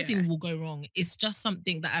will go wrong. It's just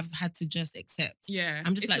something that I've had to just accept. Yeah.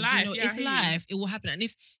 I'm just it's like, life. It's life. It will happen. And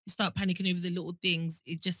if you start panicking over the little things,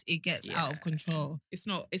 it gets out of control.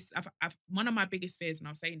 I've one of my biggest fears, and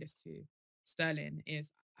I was saying this to Sterling,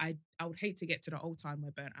 is I would hate to get to the altar and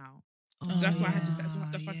we're burnt out. So that's why I had to. That's why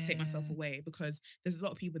I had to take myself away, because there's a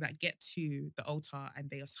lot of people that get to the altar and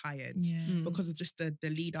they are tired because of just the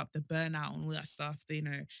lead up, the burnout, and all that stuff.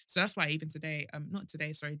 So that's why even today,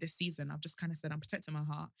 this season, I've just kind of said I'm protecting my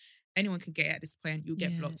heart. Anyone can get at this point. You'll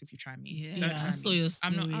get blocked if you try me. Don't try I saw your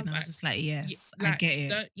story. I was just like, yes, I get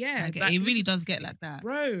it. I get it. It really does get like that,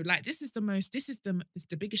 bro. Like this is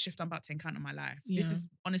the biggest shift I'm about to encounter in my life. This is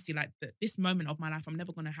honestly like this moment of my life. I'm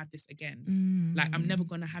never gonna have this again. Like I'm never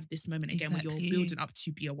gonna have this moment again when you're building up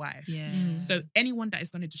to be a wife. So anyone that is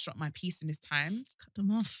gonna disrupt my peace in this time, cut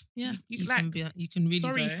them off. Yeah, you can really.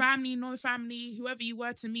 Sorry, go. Family, no family, whoever you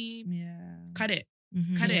were to me. Cut it.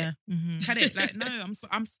 Cut it. Like no,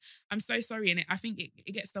 I'm so sorry. And I think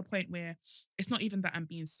it gets to a point where it's not even that I'm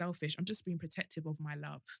being selfish. I'm just being protective of my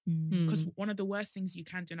love. Because one of the worst things you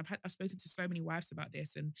can do, and I've spoken to so many wives about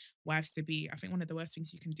this and wives to be. I think one of the worst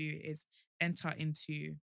things you can do is enter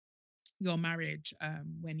into your marriage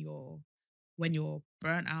when you're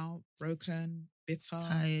burnt out, broken, bitter,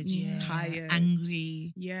 tired,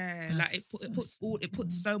 angry. Like it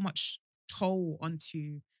puts so much toll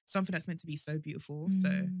onto something that's meant to be so beautiful.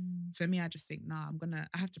 So for me, I just think, I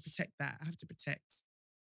have to protect that. I have to protect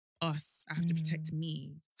us. I have to protect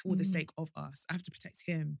me for the sake of us. I have to protect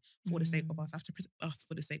him for the sake of us. I have to protect us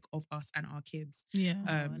for the sake of us and our kids.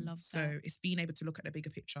 I love that. So it's being able to look at the bigger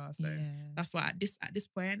picture. So that's why at this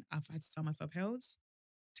point, I've had to tell myself, Hells,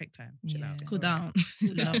 take time, chill out. Cool down.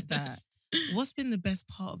 Love that. What's been the best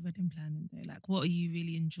part of wedding planning though? Like, what are you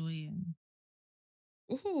really enjoying?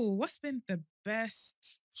 Ooh, what's been the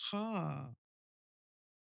best part?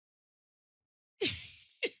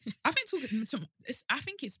 I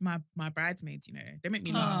think it's my bridesmaids, they make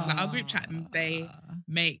me laugh. Like our group chat, they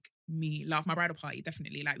make me laugh. My bridal party,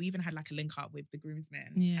 definitely. Like we even had like a link up with the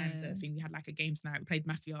groomsmen and the thing. We had like a games night. We played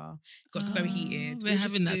Mafia. Got so heated. We're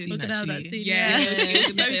having that scene actually.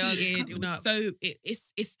 It was so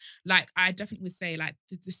heated. It's like I definitely would say like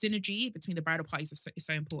the synergy between the bridal parties is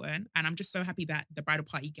so important, and I'm just so happy that the bridal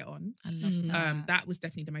party get on. I love that. That was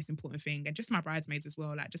definitely the most important thing, and just my bridesmaids as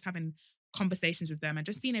well. Like just having conversations with them and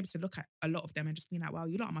just being able to look at a lot of them and just being like, wow,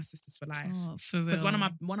 you lot are my sisters for life. For real. Because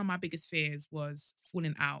one of my biggest fears was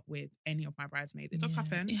falling out with any of my bridesmaids. It does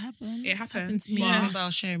happen. It happens. It happens. Happened to me. I remember I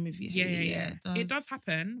was sharing with you. Yeah. It does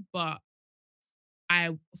happen, but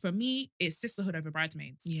for me, it's sisterhood over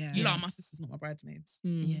bridesmaids. You lot are my sisters, not my bridesmaids.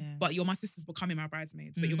 But you're my sisters becoming my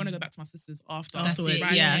bridesmaids. But you're gonna go back to my sisters afterwards.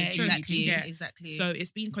 Exactly. So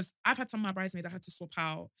it's been, because I've had some of my bridesmaids I had to swap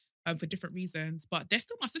out for different reasons, but they're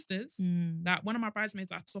still my sisters. Like one of my bridesmaids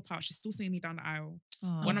that I swapped out, she's still seeing me down the aisle.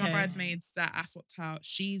 One of my bridesmaids that I swapped out,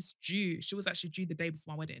 she's due. She was actually due the day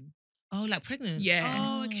before my wedding. Oh, like pregnant? Yeah.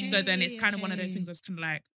 Oh, okay. So then it's kind of one of those things that's kind of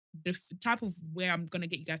like the type of where I'm gonna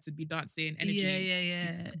get you guys to be dancing energy.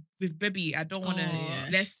 Yeah. With Baby, I don't want to.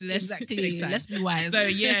 Let's exactly. Let's be wise. So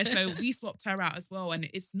so we swapped her out as well, and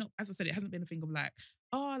it's not, as I said, it hasn't been a thing of like,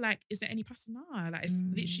 oh, like is there any pasta? No, like it's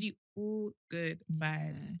literally all good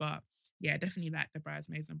vibes. But yeah, definitely like the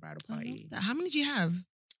bridesmaids and bridal party. How many do you have?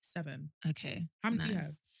 7. Okay. How many do you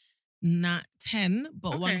have? 10,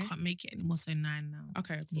 but one can't make it anymore, so 9 now.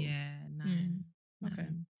 Okay, cool. Yeah, 9. Okay.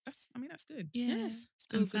 That's good. Yes.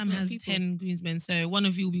 Still, Sam has 10 groomsmen, so one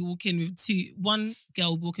of you will be walking with 2. One girl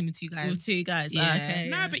will be walking with 2 guys. With 2 guys. Yeah. Okay.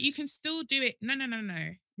 No, but you can still do it. No.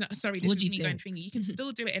 Sorry, this is me going thingy. You can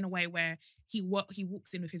still do it in a way where he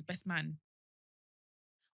walks in with his best man.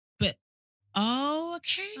 But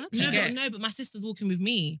okay. No, but my sister's walking with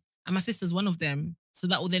me, and my sister's one of them, so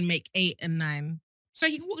that will then make 8 and 9. So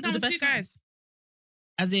he can walk down with 2 guys.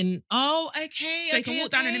 As in, okay. So he can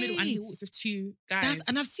walk down in the middle and he walks with 2 guys.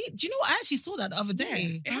 And I've seen, do you know what? I actually saw that the other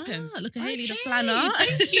day. It happens. Look at Hayley, the planner.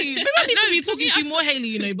 Thank you. Maybe I need to be talking to you more,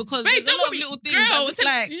 Hayley, because there's a lot of little things. Girls,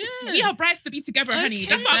 like, we are brides to be together, honey.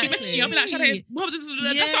 That's what I'll be messaging you. I'll be like, Shade, that's what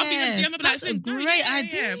I'll be in the DM. That's a great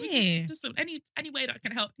idea. Just any way that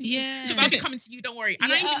can help. Yeah. I'll be coming to you, don't worry.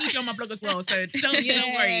 And I even need you on my blog as well, so don't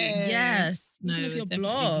worry. Yes. No, your definitely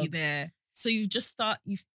blog. be there. So you just start,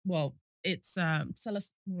 it's tell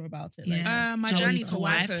us more about it. My journey to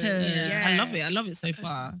wifehood. Yeah. I love it so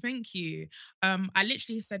far. Thank you. I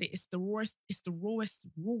literally said it. It's the rawest. How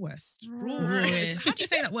do you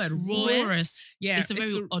say that word? Rawest. Yeah, it's a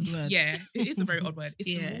very odd word. Yeah, it is a very odd word.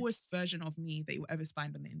 It's the rawest version of me that you'll ever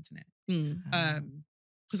find on the internet.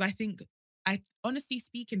 Because I think, honestly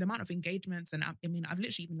speaking, the amount of engagements, and I mean, I've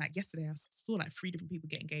literally even like yesterday, I saw like 3 different people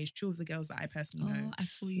get engaged. 2 of the girls that I personally know. I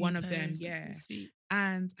saw you. One of them, yeah.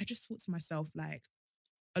 And I just thought to myself, like,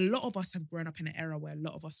 a lot of us have grown up in an era where a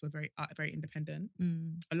lot of us were very independent.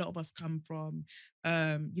 A lot of us come from,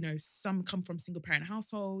 some come from single parent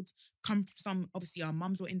households. Some obviously our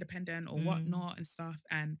mums were independent or whatnot and stuff.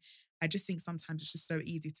 And I just think sometimes it's just so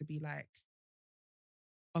easy to be like,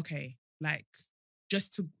 okay, like,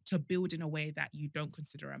 just to build in a way that you don't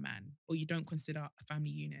consider a man or you don't consider a family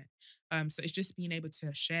unit. So it's just being able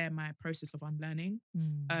to share my process of unlearning.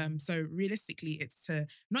 So realistically, it's to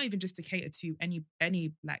not even just to cater to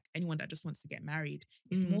anyone that just wants to get married.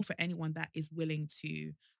 It's more for anyone that is willing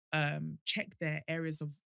to check their areas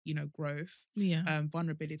of growth,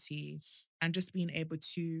 vulnerability, and just being able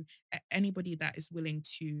to anybody that is willing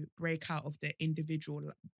to break out of the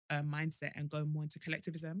individual mindset and go more into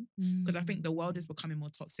collectivism. Because I think the world is becoming more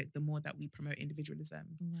toxic the more that we promote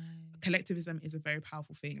individualism. Right. Collectivism is a very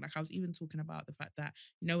powerful thing. Like I was even talking about the fact that,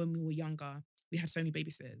 when we were younger, we had so many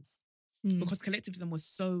babysitters. Because collectivism was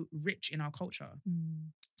so rich in our culture.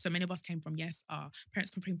 So many of us came from, our parents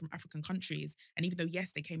came from African countries. And even though,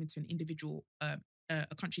 they came into an individual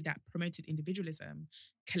a country that promoted individualism,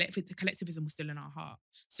 collectivism was still in our heart.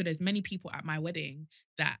 So there's many people at my wedding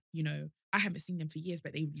that, I haven't seen them for years,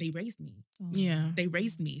 but they raised me. Yeah. They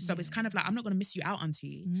raised me. So it's kind of like, I'm not going to miss you out,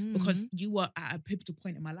 auntie, because you were at a pivotal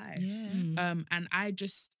point in my life. Yeah. And I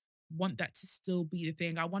just want that to still be the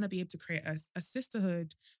thing. I want to be able to create a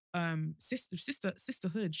sisterhood,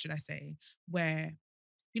 sisterhood, should I say, where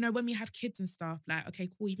when we have kids and stuff, like, okay,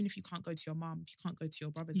 cool, even if you can't go to your mom, if you can't go to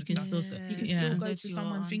your brothers, you can still go to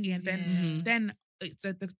someone thingy, and then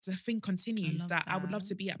the thing continues that I would love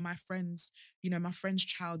to be at my friend's, my friend's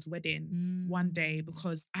child's wedding one day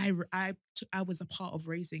because I was a part of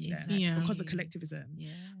raising them because of collectivism.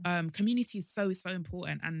 Yeah. Community is so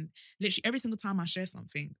important, and literally every single time I share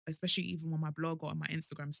something, especially even on my blog or on my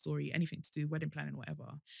Instagram story, anything to do wedding planning,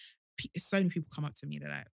 whatever, so many people come up to me, they're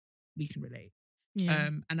like, we can relate. Yeah.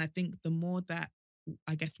 And I think the more that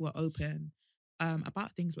I guess we're open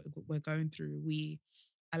about things we're going through, we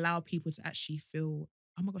allow people to actually feel,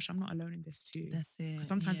 oh my gosh, I'm not alone in this too. That's it. Because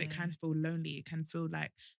sometimes it can feel lonely. It can feel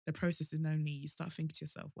like the process is lonely. You start thinking to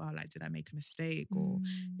yourself, wow, like, did I make a mistake? Or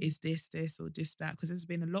is this or this, that? Because there's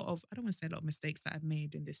been I don't want to say a lot of mistakes that I've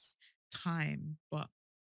made in this time, but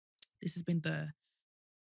this has been the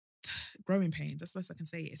growing pains. That's the best I can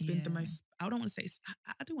say. It's been the most, I do want to say it's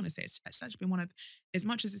actually been one of, as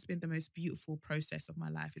much as it's been the most beautiful process of my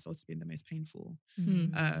life, it's also been the most painful.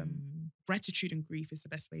 Gratitude and grief is the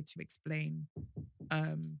best way to explain.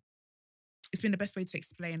 It's been the best way to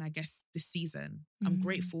explain, I guess, this season. I'm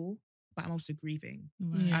grateful, but I'm also grieving.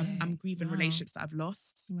 Right. I'm grieving relationships that I've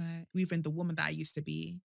lost. Right. Grieving the woman that I used to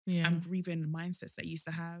be. Yeah. I'm grieving mindsets that I used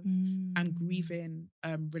to have. I'm grieving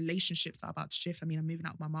relationships that are about to shift. I mean, I'm moving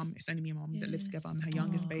out with my mum. It's only me and my mum that live together. I'm her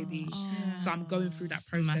youngest baby. So I'm going through that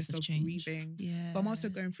process of grieving. Yeah. But I'm also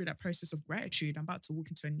going through that process of gratitude. I'm about to walk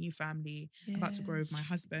into a new family. I'm about to grow with my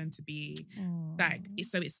husband to be like,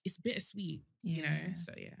 it's bittersweet,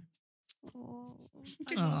 So yeah.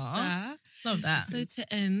 Love that. So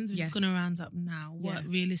to end, we're just going to round up now. What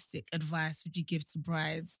realistic advice would you give to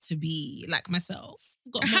brides to be like myself?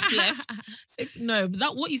 I've got a month left. So, no,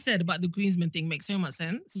 but what you said about the groomsmen thing makes so much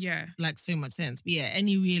sense. Yeah. Like so much sense. But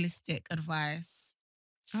any realistic advice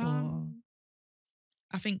for...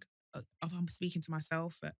 I think if I'm speaking to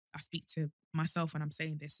myself, I speak to myself when I'm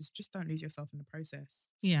saying this, is just don't lose yourself in the process.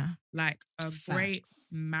 Yeah. Like great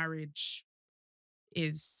marriage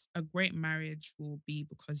will be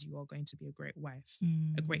because you are going to be a great wife,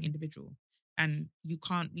 a great individual. And you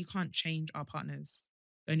can't change our partners.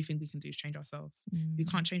 The only thing we can do is change ourselves. We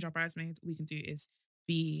can't change our bridesmaids. All we can do is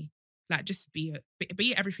be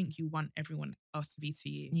everything you want everyone else to be to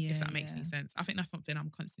you, if that makes any sense. I think that's something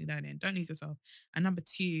I'm constantly learning. Don't lose yourself. And number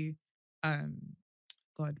 2,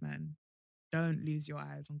 God, man, don't lose your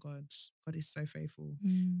eyes on God. God is so faithful.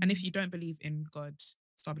 And if you don't believe in God,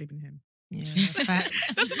 start believing in him. Yeah,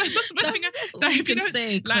 facts. That's the best thing. That's all you can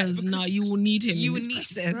say, because you will need him. You will need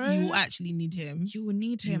process. You will actually need him. You will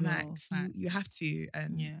need him. You have to.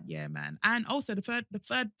 And yeah, man. And also the third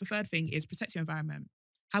thing is protect your environment.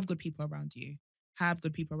 Have good people around you.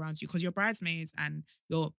 Because your bridesmaids and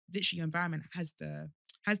your environment has the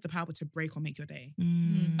has the power to break or make your day,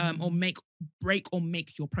 or break or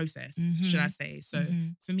make your process, should I say. So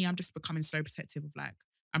for me, I'm just becoming so protective of like,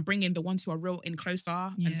 I'm bringing the ones who are real in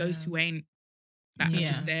closer and those who ain't, like, are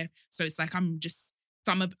just there. So it's like,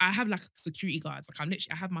 I have like security guards. Like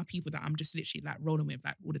I have my people that I'm just literally like rolling with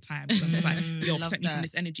like all the time. So I'm just like, yo, protect me from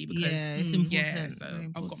this energy because it's important. Yeah, so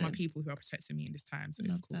I've got my people who are protecting me in this time. So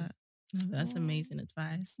it's cool. That's amazing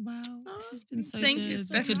advice. Wow, this has been so thank good. you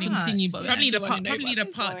so Definitely much. continue, but probably the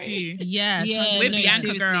part 2. Yeah, with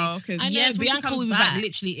Bianca girl. I know Bianca will be back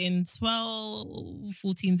literally in 12,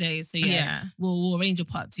 14 days. So we'll arrange a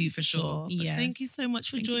part 2 for sure. Yeah. Thank you so much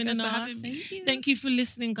for joining us. Thank you for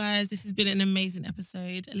listening, guys. This has been an amazing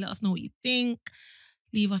episode. Let us know what you think.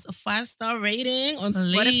 Leave us a 5-star rating on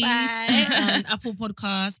Spotify and Apple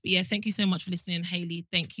Podcasts. But yeah, thank you so much for listening. Hayley,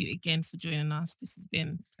 thank you again for joining us. This has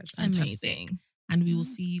been fantastic. Amazing. And we will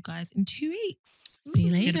see you guys in 2 weeks. See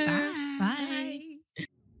you later. Goodbye. Bye.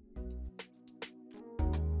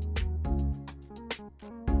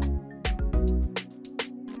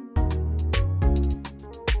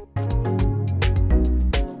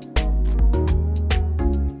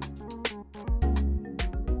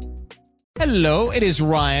 Hello, it is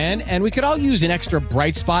Ryan, and we could all use an extra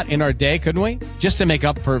bright spot in our day, couldn't we? Just to make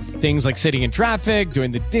up for things like sitting in traffic,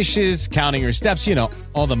 doing the dishes, counting your steps, you know,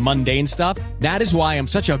 all the mundane stuff. That is why I'm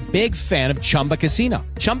such a big fan of Chumba Casino.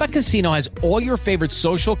 Chumba Casino has all your favorite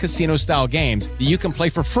social casino-style games that you can play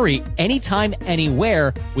for free anytime,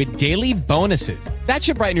 anywhere with daily bonuses. That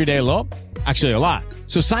should brighten your day a little. Actually, a lot.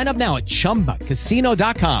 So sign up now at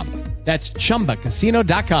ChumbaCasino.com. That's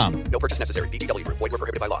ChumbaCasino.com. No purchase necessary. VGW Group. Void where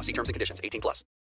prohibited by law. See terms and conditions. 18+.